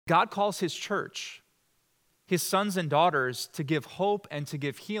God calls his church, his sons and daughters, to give hope and to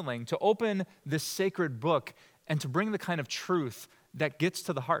give healing, to open this sacred book and to bring the kind of truth that gets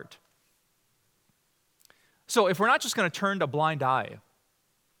to the heart. So if we're not just going to turn a blind eye,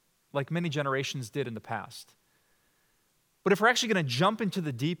 like many generations did in the past, but if we're actually going to jump into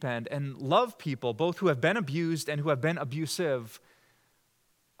the deep end and love people, both who have been abused and who have been abusive,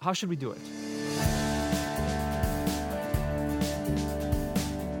 how should we do it?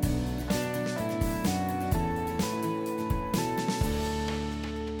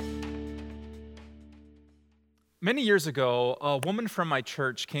 Many years ago, a woman from my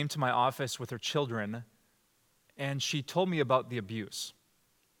church came to my office with her children, and she told me about the abuse.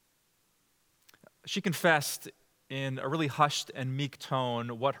 She confessed in a really hushed and meek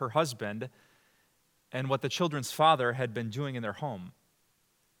tone what her husband and what the children's father had been doing in their home.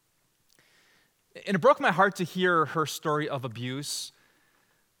 And it broke my heart to hear her story of abuse,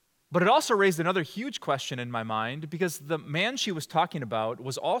 but it also raised another huge question in my mind, because the man she was talking about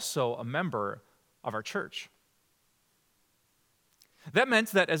was also a member of our church. That meant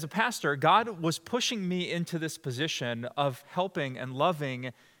that as a pastor, God was pushing me into this position of helping and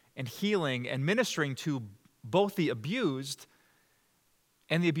loving and healing and ministering to both the abused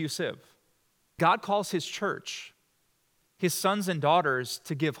and the abusive. God calls his church, his sons and daughters,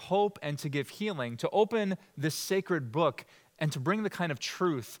 to give hope and to give healing, to open this sacred book and to bring the kind of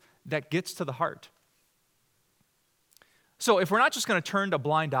truth that gets to the heart. So if we're not just going to turn a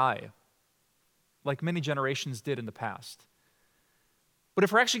blind eye, like many generations did in the past, but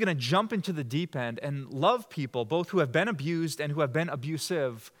if we're actually going to jump into the deep end and love people, both who have been abused and who have been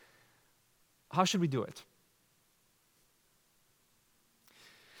abusive, how should we do it?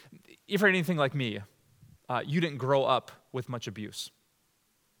 If you're anything like me, you didn't grow up with much abuse.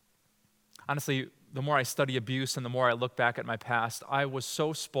 Honestly, the more I study abuse and the more I look back at my past, I was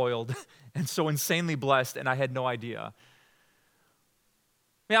so spoiled and so insanely blessed, and I had no idea.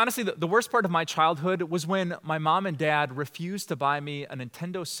 I mean, honestly, the worst part of my childhood was when my mom and dad refused to buy me a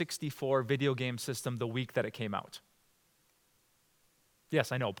Nintendo 64 video game system the week that it came out.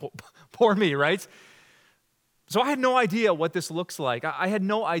 Yes, I know, poor me, right? So I had no idea what this looks like. I had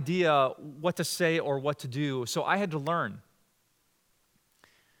no idea what to say or what to do, so I had to learn.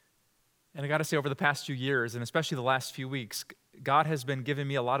 And I got to say, over the past few years, and especially the last few weeks, God has been giving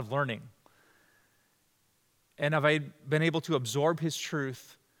me a lot of learning. And I've been able to absorb his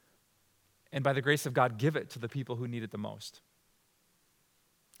truth and by the grace of God, give it to the people who need it the most.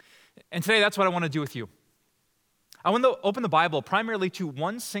 And today, that's what I want to do with you. I want to open the Bible primarily to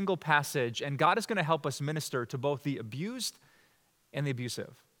one single passage, and God is going to help us minister to both the abused and the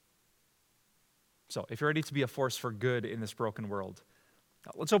abusive. So, if you're ready to be a force for good in this broken world,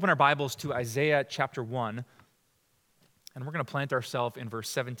 let's open our Bibles to Isaiah chapter 1, and we're going to plant ourselves in verse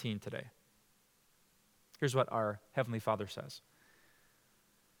 17 today. Here's what our Heavenly Father says.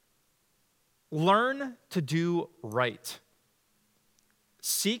 Learn to do right.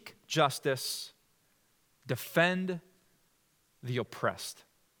 Seek justice. Defend the oppressed.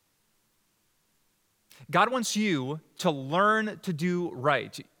 God wants you to learn to do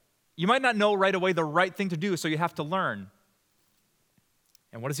right. You might not know right away the right thing to do, so you have to learn.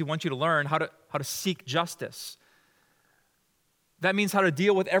 And what does he want you to learn? How to seek justice. That means how to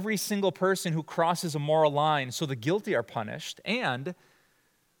deal with every single person who crosses a moral line so the guilty are punished, and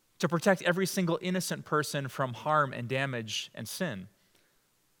to protect every single innocent person from harm and damage and sin.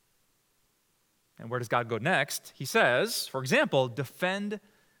 And where does God go next? He says, for example, defend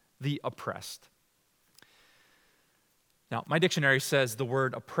the oppressed. Now, my dictionary says the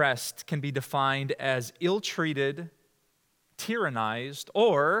word oppressed can be defined as ill-treated, tyrannized,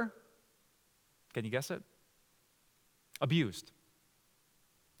 or, can you guess it? Abused.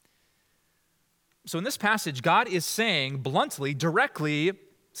 So in this passage, God is saying bluntly, directly,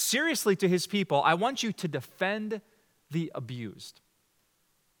 seriously to his people, I want you to defend the abused.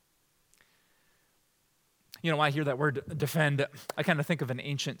 You know, when I hear that word defend, I kind of think of an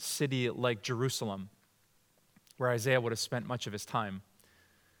ancient city like Jerusalem, where Isaiah would have spent much of his time.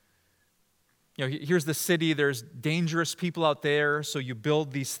 You know, here's the city, there's dangerous people out there, so you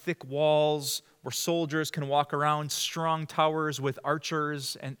build these thick walls where soldiers can walk around, strong towers with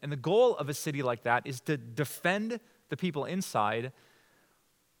archers, and the goal of a city like that is to defend the people inside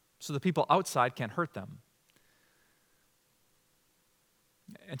so the people outside can't hurt them.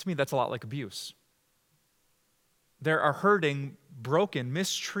 And to me, that's a lot like abuse. There are hurting, broken,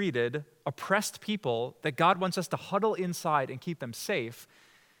 mistreated, oppressed people that God wants us to huddle inside and keep them safe.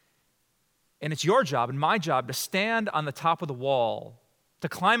 And it's your job and my job to stand on the top of the wall, to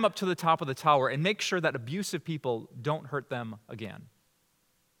climb up to the top of the tower and make sure that abusive people don't hurt them again.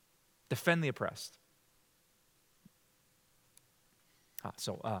 Defend the oppressed.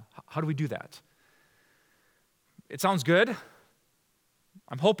 So how do we do that? It sounds good.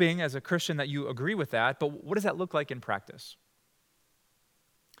 I'm hoping as a Christian that you agree with that, but what does that look like in practice?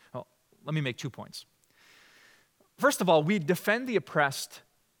 Well, let me make 2 points. First of all, we defend the oppressed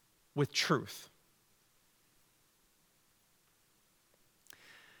with truth.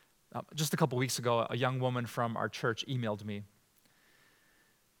 Just a couple weeks ago, a young woman from our church emailed me.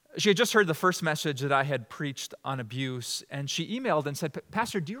 She had just heard the first message that I had preached on abuse, and she emailed and said,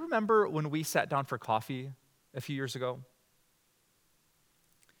 "Pastor, do you remember when we sat down for coffee a few years ago?"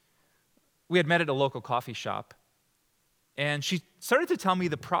 We had met at a local coffee shop, and she started to tell me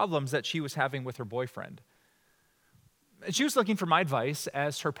the problems that she was having with her boyfriend. She was looking for my advice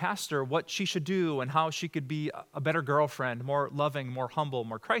as her pastor, what she should do and how she could be a better girlfriend, more loving, more humble,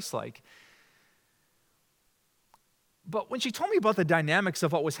 more Christ-like. But when she told me about the dynamics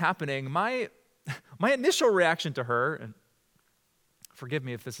of what was happening, my initial reaction to her, and forgive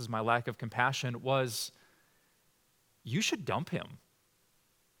me if this is my lack of compassion, was, "You should dump him."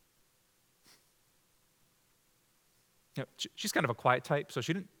 You know, she's kind of a quiet type, so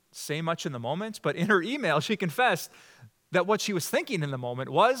she didn't say much in the moment, but in her email, she confessed that what she was thinking in the moment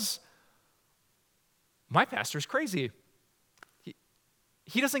was, "My pastor's crazy.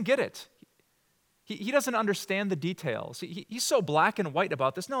 He doesn't get it. He doesn't understand the details. He's so black and white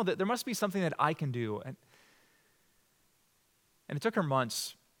about this. No, there must be something that I can do." And it took her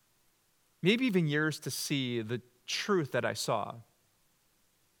months, maybe even years, to see the truth that I saw.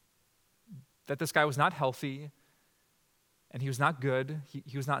 That this guy was not healthy, and he was not good.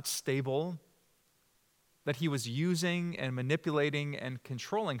 He was not stable. That he was using and manipulating and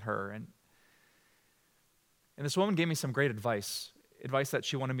controlling her. And this woman gave me some great advice that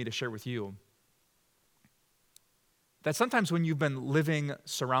she wanted me to share with you. That sometimes when you've been living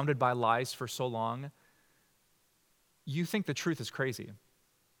surrounded by lies for so long, you think the truth is crazy.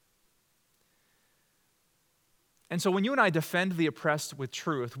 And so when you and I defend the oppressed with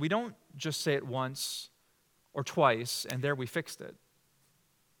truth, we don't just say it once or twice and there we fixed it.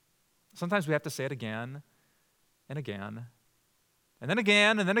 Sometimes we have to say it again and again, and then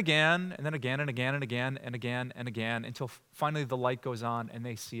again, and then again, and then again, and again, and again, and again, and again, until finally the light goes on and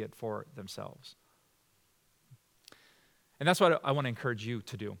they see it for themselves. And that's what I want to encourage you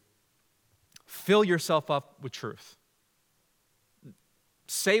to do. Fill yourself up with truth.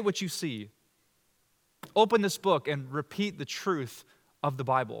 Say what you see. Open this book and repeat the truth of the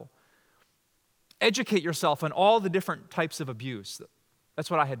Bible. Educate yourself on all the different types of abuse.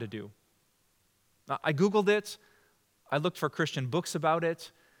 That's what I had to do. I Googled it. I looked for Christian books about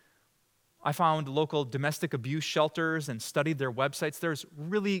it. I found local domestic abuse shelters and studied their websites. There's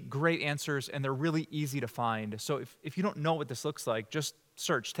really great answers, and they're really easy to find. So if you don't know what this looks like, just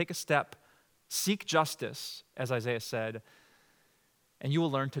search, take a step, seek justice, as Isaiah said, and you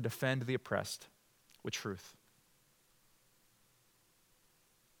will learn to defend the oppressed with truth.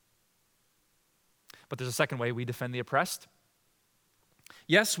 But there's a second way we defend the oppressed.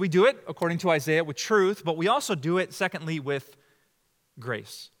 Yes, we do it, according to Isaiah, with truth, but we also do it, secondly, with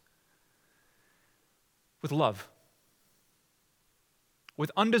grace. With love.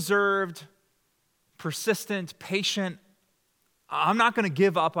 With undeserved, persistent, patient, I'm not going to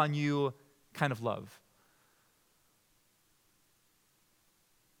give up on you kind of love.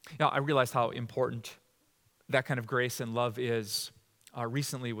 Now, I realized how important that kind of grace and love is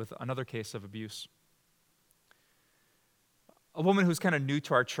recently with another case of abuse. A woman who's kind of new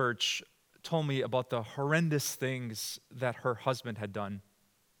to our church told me about the horrendous things that her husband had done.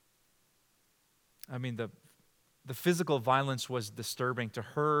 I mean, the physical violence was disturbing to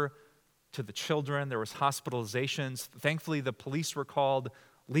her, to the children. There was hospitalizations. Thankfully, the police were called.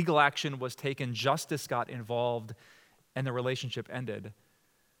 Legal action was taken. Justice got involved, and the relationship ended.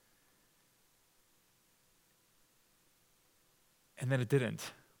 And then it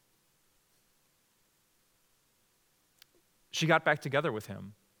didn't. She got back together with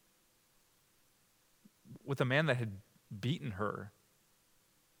him, with a man that had beaten her,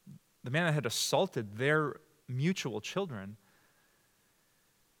 the man that had assaulted their mutual children.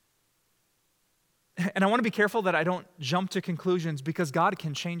 And I want to be careful that I don't jump to conclusions because God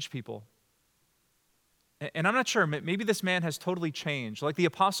can change people. And I'm not sure, maybe this man has totally changed. Like the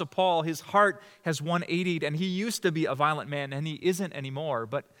Apostle Paul, his heart has 180'd, and he used to be a violent man, and he isn't anymore.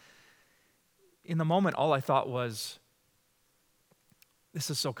 But in the moment, all I thought was, this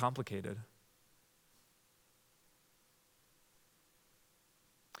is so complicated.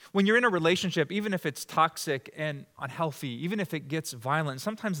 When you're in a relationship, even if it's toxic and unhealthy, even if it gets violent,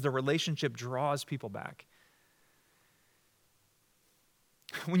 sometimes the relationship draws people back.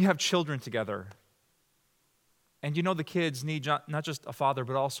 when you have children together, and you know the kids need not just a father,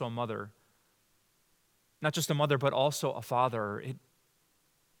 but also a mother. Not just a mother, but also a father.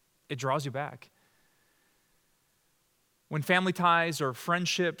 It draws you back. When family ties or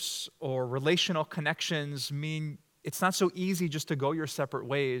friendships or relational connections mean it's not so easy just to go your separate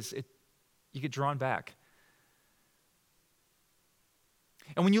ways, you get drawn back.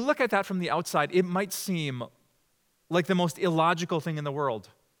 And when you look at that from the outside, it might seem like the most illogical thing in the world.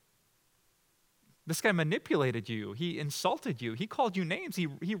 This guy manipulated you. He insulted you. He called you names.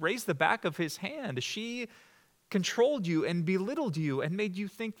 He raised the back of his hand. She controlled you and belittled you and made you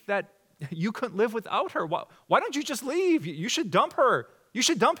think that you couldn't live without her. Why don't you just leave? You should dump her. You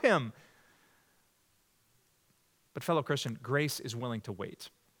should dump him. But fellow Christian, grace is willing to wait.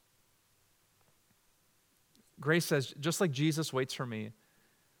 Grace says, just like Jesus waits for me,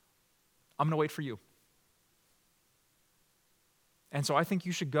 I'm going to wait for you. And so I think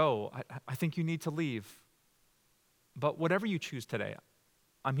you should go. I think you need to leave. But whatever you choose today,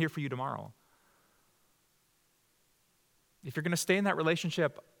 I'm here for you tomorrow. If you're going to stay in that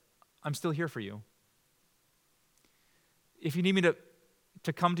relationship, I'm still here for you. If you need me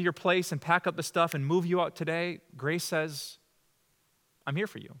to come to your place and pack up the stuff and move you out today, grace says, I'm here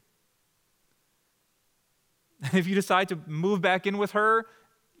for you. If you decide to move back in with her,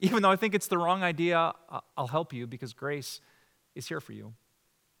 even though I think it's the wrong idea, I'll help you because grace is here for you.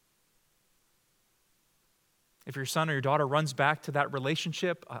 If your son or your daughter runs back to that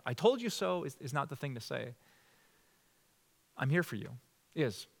relationship, I told you so is not the thing to say. I'm here for you,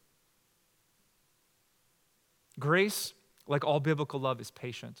 is. Grace, like all biblical love, is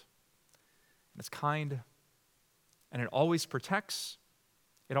patient. It's kind, and it always protects,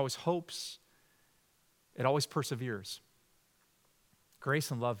 it always hopes, it always perseveres.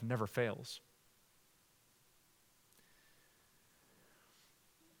 Grace and love never fails.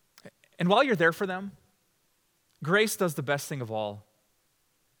 And while you're there for them, grace does the best thing of all.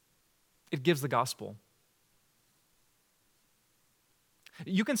 It gives the gospel.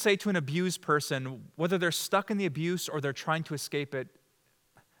 You can say to an abused person, whether they're stuck in the abuse or they're trying to escape it,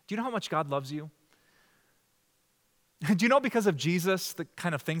 do you know how much God loves you? Do you know because of Jesus, the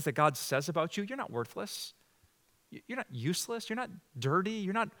kind of things that God says about you, you're not worthless. You're not useless. You're not dirty.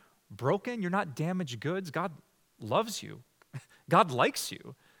 You're not broken. You're not damaged goods. God loves you. God likes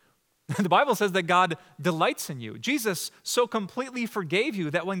you. The Bible says that God delights in you. Jesus so completely forgave you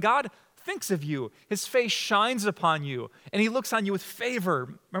that when God thinks of you, his face shines upon you, and he looks on you with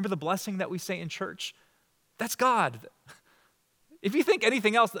favor. Remember the blessing that we say in church? That's God. If you think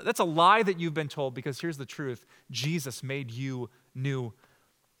anything else, that's a lie that you've been told, because here's the truth. Jesus made you new,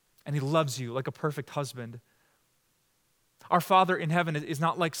 and he loves you like a perfect husband. Our Father in heaven is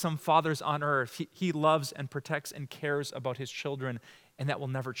not like some fathers on earth. He loves and protects and cares about his children, and that will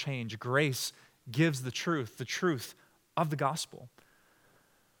never change. Grace gives the truth of the gospel.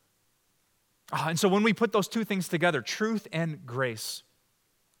 And so when we put those two things together, truth and grace,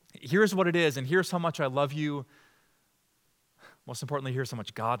 here's what it is, and here's how much I love you. Most importantly, here's how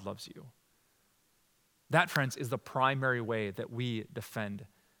much God loves you. That, friends, is the primary way that we defend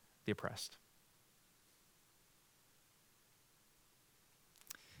the oppressed.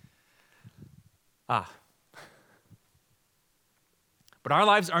 But our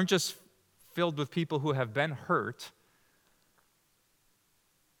lives aren't just filled with people who have been hurt.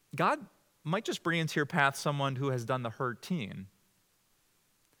 God might just bring into your path someone who has done the hurting.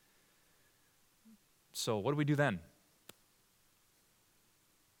 So what do we do then?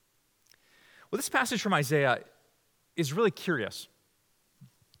 Well, this passage from Isaiah is really curious.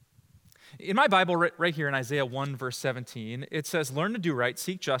 In my Bible, right here in Isaiah 1, verse 17, it says, learn to do right,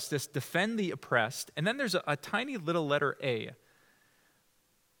 seek justice, defend the oppressed. And then there's a tiny little letter A.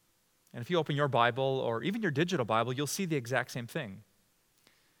 And if you open your Bible or even your digital Bible, you'll see the exact same thing.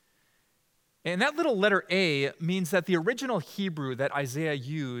 And that little letter A means that the original Hebrew that Isaiah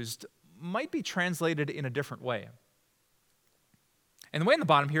used might be translated in a different way. And the way in the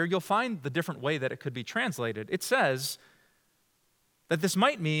bottom here, you'll find the different way that it could be translated. It says that this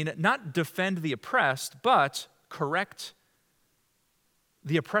might mean not defend the oppressed, but correct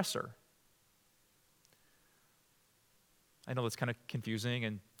the oppressor. I know that's kind of confusing,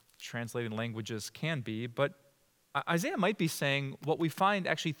 and translating languages can be, but Isaiah might be saying what we find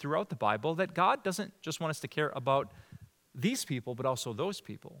actually throughout the Bible, that God doesn't just want us to care about these people, but also those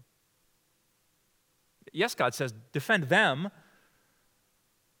people. Yes, God says defend them,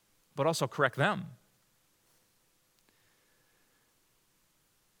 but also correct them.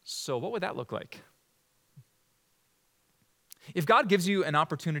 So what would that look like? If God gives you an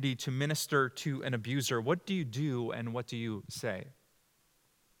opportunity to minister to an abuser, what do you do and what do you say?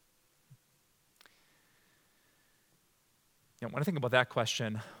 When I think about that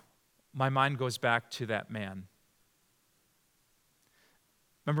question, my mind goes back to that man.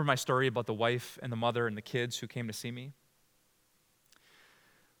 Remember my story about the wife and the mother and the kids who came to see me?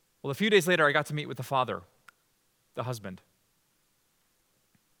 Well, a few days later, I got to meet with the father, the husband.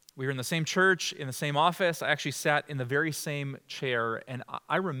 We were in the same church, in the same office. I actually sat in the very same chair, and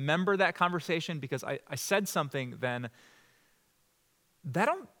I remember that conversation because I said something then that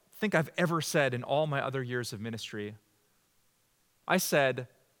I don't think I've ever said in all my other years of ministry. I said,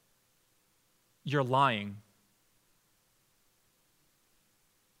 "You're lying."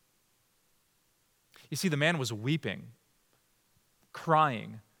 You see, the man was weeping,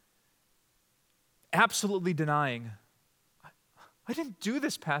 crying, absolutely denying. I didn't do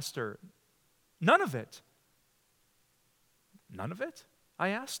this, Pastor. None of it. None of it? I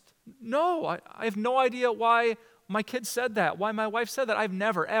asked. No, I have no idea why my kids said that, why my wife said that. I've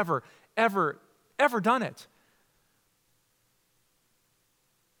never, ever, ever, ever done it.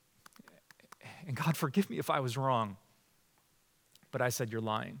 And God, forgive me if I was wrong. But I said, "You're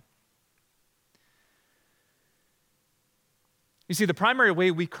lying." You see, the primary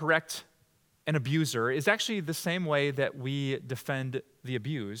way we correct an abuser is actually the same way that we defend the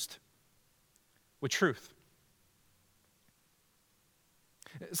abused, with truth.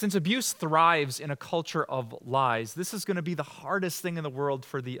 Since abuse thrives in a culture of lies, this is going to be the hardest thing in the world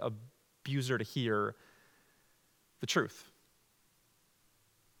for the abuser to hear: the truth.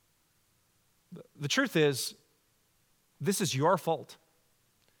 The truth is, this is your fault.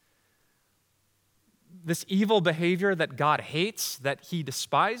 This evil behavior that God hates, that he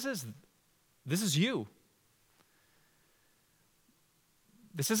despises, this is you.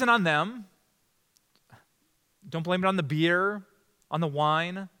 This isn't on them. Don't blame it on the beer, on the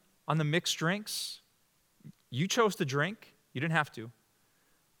wine, on the mixed drinks. You chose to drink. You didn't have to.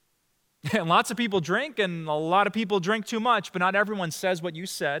 And lots of people drink, and a lot of people drink too much, but not everyone says what you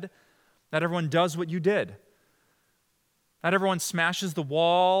said. Not everyone does what you did. Not everyone smashes the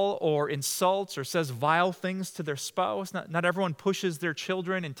wall or insults or says vile things to their spouse. Not everyone pushes their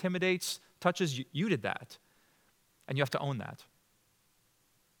children, intimidates, touches. You did that. And you have to own that.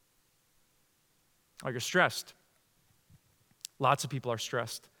 Oh, you're stressed. Lots of people are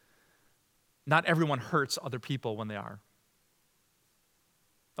stressed. Not everyone hurts other people when they are.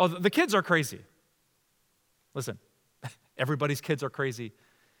 Oh, the kids are crazy. Listen, everybody's kids are crazy.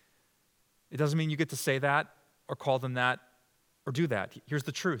 It doesn't mean you get to say that or call them that or do that. Here's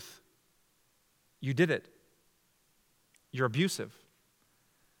the truth. You did it. You're abusive.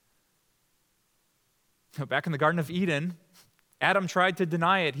 Back in the Garden of Eden, Adam tried to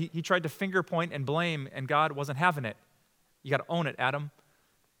deny it. He tried to finger point and blame, and God wasn't having it. You got to own it, Adam.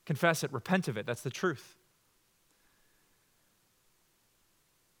 Confess it. Repent of it. That's the truth.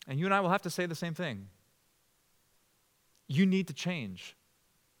 And you and I will have to say the same thing. You need to change.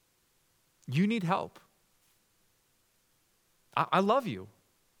 You need help. I love you.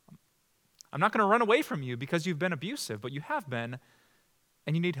 I'm not going to run away from you because you've been abusive, but you have been,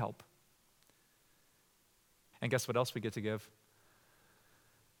 and you need help. And guess what else we get to give?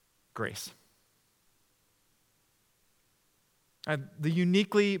 Grace. The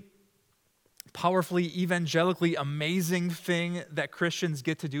uniquely, powerfully, evangelically amazing thing that Christians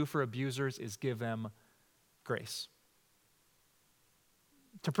get to do for abusers is give them grace.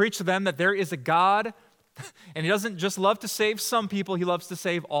 To preach to them that there is a God, and he doesn't just love to save some people, he loves to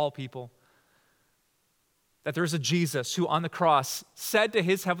save all people. That there's a Jesus who on the cross said to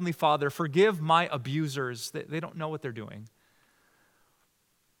his heavenly Father, "Forgive my abusers. They don't know what they're doing."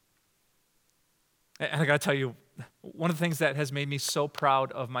 And I got to tell you, one of the things that has made me so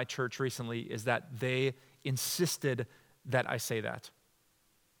proud of my church recently is that they insisted that I say that.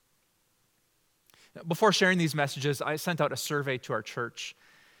 Before sharing these messages, I sent out a survey to our church,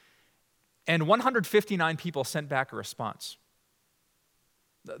 and 159 people sent back a response.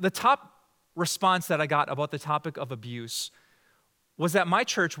 The top response that I got about the topic of abuse was that my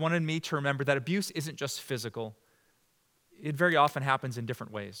church wanted me to remember that abuse isn't just physical. It very often happens in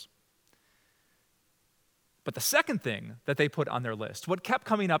different ways. But the second thing that they put on their list, what kept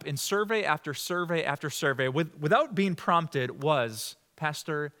coming up in survey after survey after survey without being prompted was,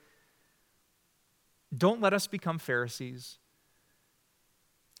 "Pastor, don't let us become Pharisees,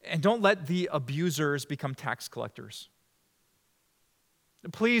 and don't let the abusers become tax collectors.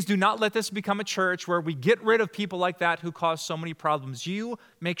 Please do not let this become a church where we get rid of people like that who cause so many problems. You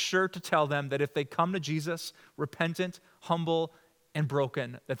make sure to tell them that if they come to Jesus, repentant, humble, and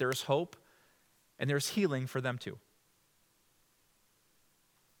broken, that there is hope and there's healing for them too."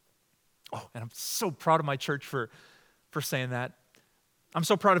 Oh, and I'm so proud of my church for saying that. I'm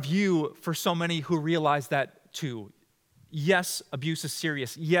so proud of you for so many who realize that too. Yes, abuse is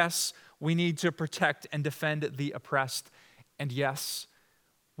serious. Yes, we need to protect and defend the oppressed. And yes,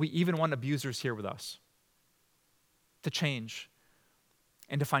 we even want abusers here with us to change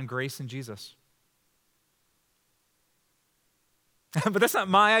and to find grace in Jesus. But that's not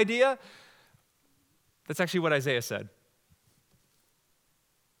my idea. That's actually what Isaiah said.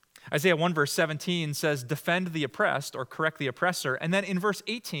 Isaiah 1 verse 17 says, defend the oppressed or correct the oppressor. And then in verse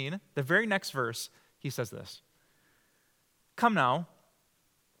 18, the very next verse, he says this. Come now,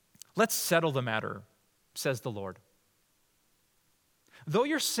 let's settle the matter, says the Lord. Though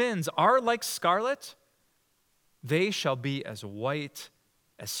your sins are like scarlet, they shall be as white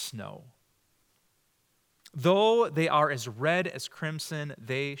as snow. Though they are as red as crimson,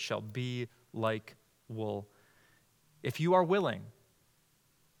 they shall be like wool. If you are willing,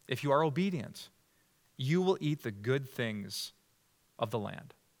 if you are obedient, you will eat the good things of the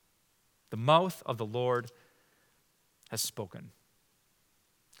land. The mouth of the Lord has spoken.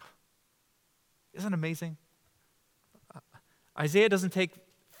 Isn't it amazing? Isaiah doesn't take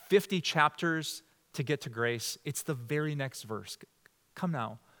 50 chapters to get to grace. It's the very next verse. Come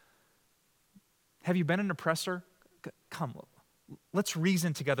now. Have you been an oppressor? Come, let's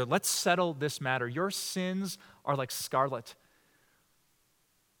reason together. Let's settle this matter. Your sins are like scarlet.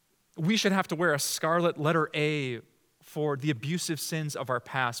 We should have to wear a scarlet letter A for the abusive sins of our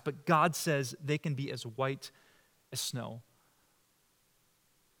past, but God says they can be as white as snow.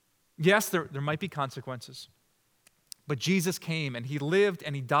 Yes, there might be consequences, but Jesus came and he lived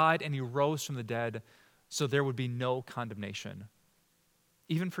and he died and he rose from the dead so there would be no condemnation,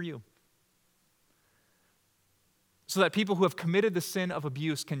 even for you. So that people who have committed the sin of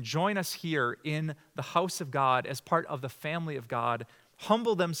abuse can join us here in the house of God as part of the family of God,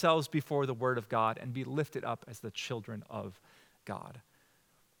 humble themselves before the word of God, and be lifted up as the children of God.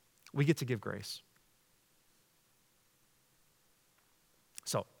 We get to give grace.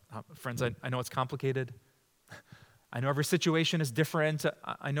 So, friends, I know it's complicated. I know every situation is different.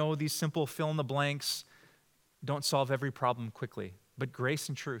 I know these simple fill-in-the-blanks don't solve every problem quickly, but grace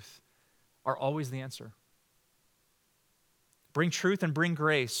and truth are always the answer. Bring truth and bring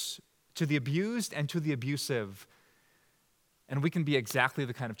grace to the abused and to the abusive, and we can be exactly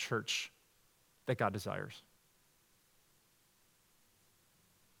the kind of church that God desires.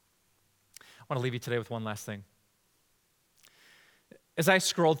 I want to leave you today with one last thing. As I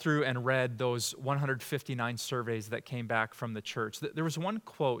scrolled through and read those 159 surveys that came back from the church, there was one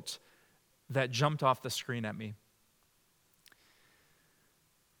quote that jumped off the screen at me.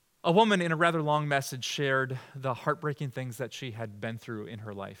 A woman in a rather long message shared the heartbreaking things that she had been through in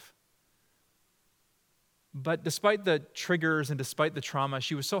her life. But despite the triggers and despite the trauma,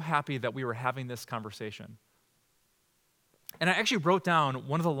 she was so happy that we were having this conversation. And I actually wrote down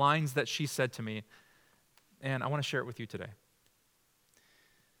one of the lines that she said to me, and I want to share it with you today.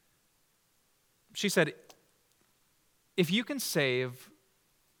 She said, if you can save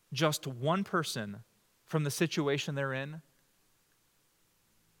just one person from the situation they're in,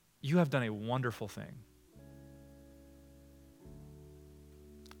 you have done a wonderful thing.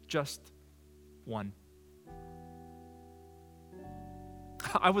 Just one.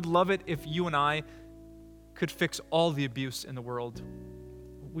 I would love it if you and I could fix all the abuse in the world.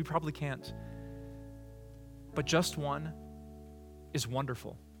 We probably can't. But just one is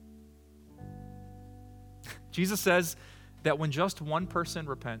wonderful. Jesus says that when just one person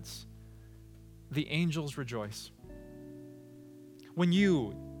repents, the angels rejoice. When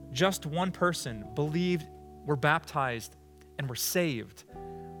you, just one person, believed, were baptized, and were saved,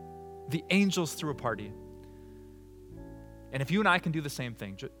 the angels threw a party. And if you and I can do the same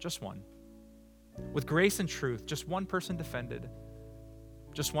thing, just one, with grace and truth, just one person defended,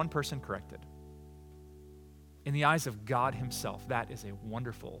 just one person corrected, in the eyes of God himself, that is a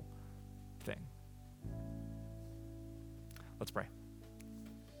wonderful thing. Let's pray.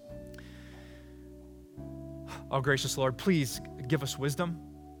 Oh, gracious Lord, please give us wisdom.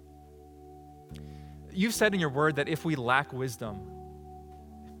 You've said in your word that if we lack wisdom,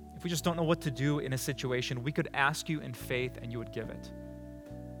 if we just don't know what to do in a situation, we could ask you in faith and you would give it.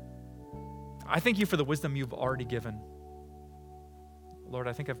 I thank you for the wisdom you've already given. Lord,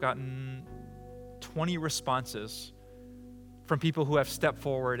 I think I've gotten 20 responses from people who have stepped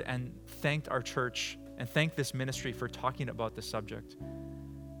forward and thanked our church and thanked this ministry for talking about this subject.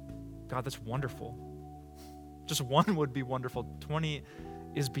 God, that's wonderful. Just one would be wonderful. 20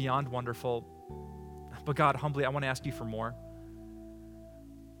 is beyond wonderful. But God, humbly, I want to ask you for more.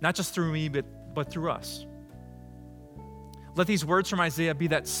 Not just through me, but through us. Let these words from Isaiah be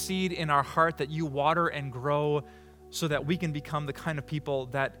that seed in our heart that you water and grow so that we can become the kind of people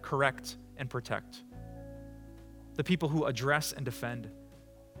that correct and protect. the people who address and defend.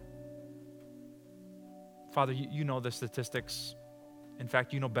 Father, you know the statistics. In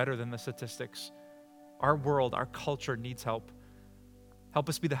fact, you know better than the statistics. Our world, our culture needs help. Help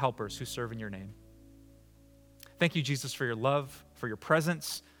us be the helpers who serve in your name. Thank you, Jesus, for your love, for your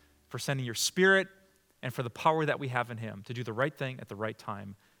presence, for sending your Spirit, and for the power that we have in him to do the right thing at the right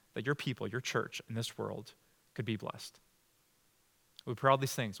time, that your people, your church, and this world could be blessed. We pray all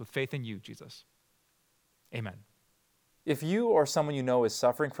these things with faith in you, Jesus. Amen. If you or someone you know is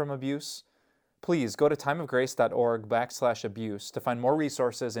suffering from abuse, please go to timeofgrace.org/abuse to find more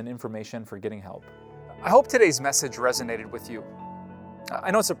resources and information for getting help. I hope today's message resonated with you.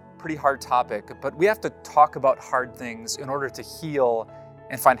 I know it's a pretty hard topic, but we have to talk about hard things in order to heal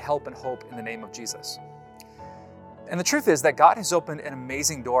and find help and hope in the name of Jesus. And the truth is that God has opened an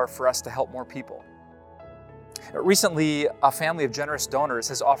amazing door for us to help more people. Recently, a family of generous donors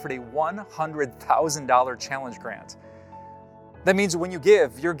has offered a $100,000 challenge grant. That means when you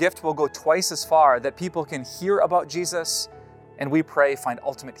give, your gift will go twice as far, that people can hear about Jesus, and we pray find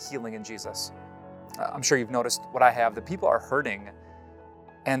ultimate healing in Jesus. I'm sure you've noticed what I have, that people are hurting,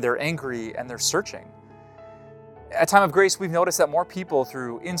 and they're angry, and they're searching. At Time of Grace, we've noticed that more people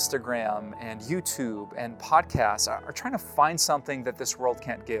through Instagram and YouTube and podcasts are trying to find something that this world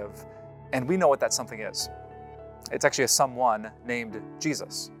can't give, and we know what that something is. It's actually a someone named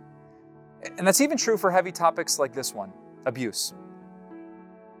Jesus. And that's even true for heavy topics like this one, abuse.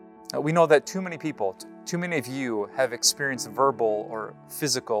 We know that too many people, too many of you have experienced verbal or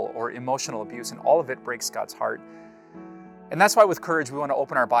physical or emotional abuse, and all of it breaks God's heart. And that's why with Courage, we want to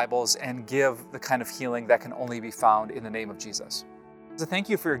open our Bibles and give the kind of healing that can only be found in the name of Jesus. So thank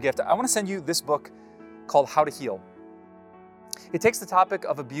you for your gift. I want to send you this book called How to Heal. It takes the topic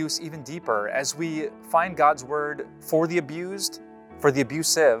of abuse even deeper as we find God's word for the abused, for the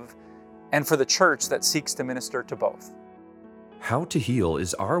abusive, and for the church that seeks to minister to both. How to Heal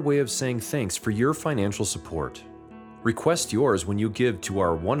is our way of saying thanks for your financial support. Request yours when you give to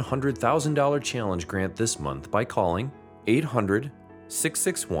our $100,000 challenge grant this month by calling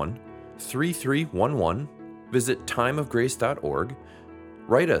 800-661-3311, visit timeofgrace.org,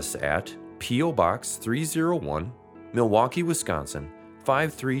 write us at P.O. Box 301, Milwaukee, Wisconsin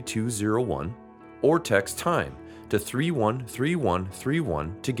 53201, or text TIME to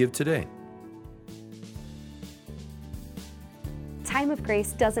 313131 to give today. Time of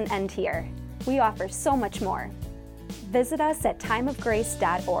Grace doesn't end here. We offer so much more. Visit us at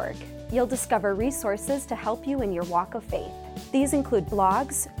timeofgrace.org. You'll discover resources to help you in your walk of faith. These include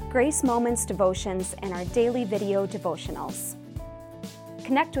blogs, Grace Moments devotions, and our daily video devotionals.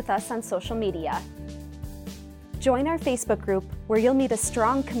 Connect with us on social media. Join our Facebook group where you'll meet a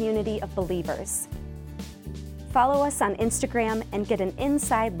strong community of believers. Follow us on Instagram and get an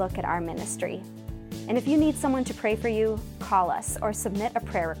inside look at our ministry. And if you need someone to pray for you, call us or submit a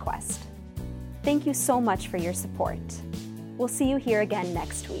prayer request. Thank you so much for your support. We'll see you here again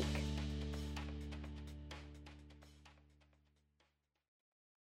next week.